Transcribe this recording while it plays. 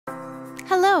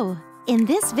Hello! In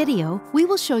this video, we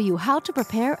will show you how to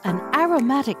prepare an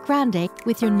aromatic grande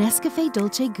with your NESCAFÉ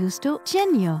Dolce Gusto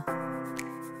Genio.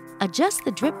 Adjust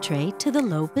the drip tray to the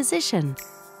low position.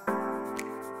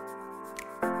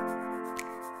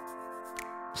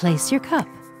 Place your cup.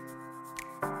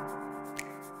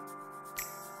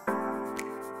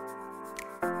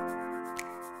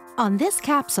 On this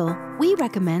capsule, we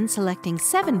recommend selecting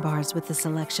 7 bars with the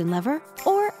selection lever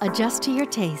or adjust to your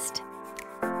taste.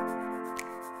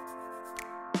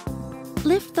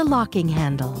 Lift the locking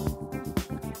handle.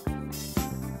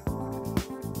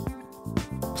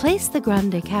 Place the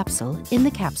Grande capsule in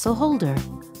the capsule holder.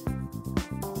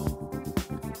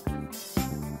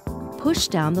 Push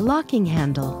down the locking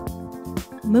handle.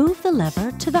 Move the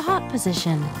lever to the hot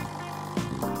position.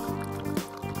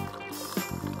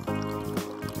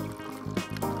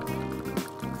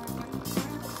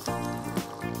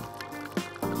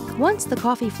 Once the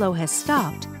coffee flow has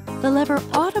stopped, the lever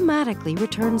automatically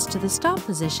returns to the stop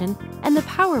position and the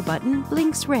power button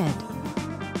blinks red.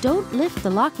 Don't lift the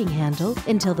locking handle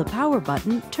until the power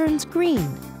button turns green.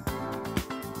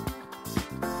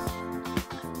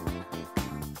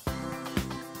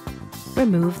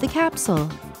 Remove the capsule.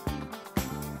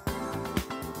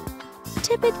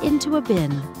 Tip it into a bin.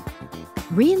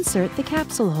 Reinsert the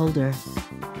capsule holder.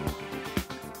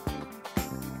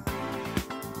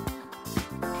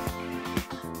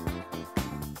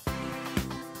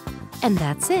 And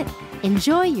that's it.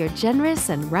 Enjoy your generous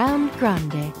and round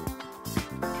grande.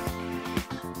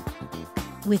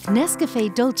 With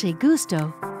NESCAFÉ Dolce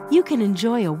Gusto, you can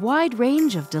enjoy a wide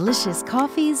range of delicious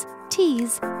coffees,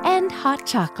 teas, and hot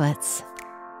chocolates.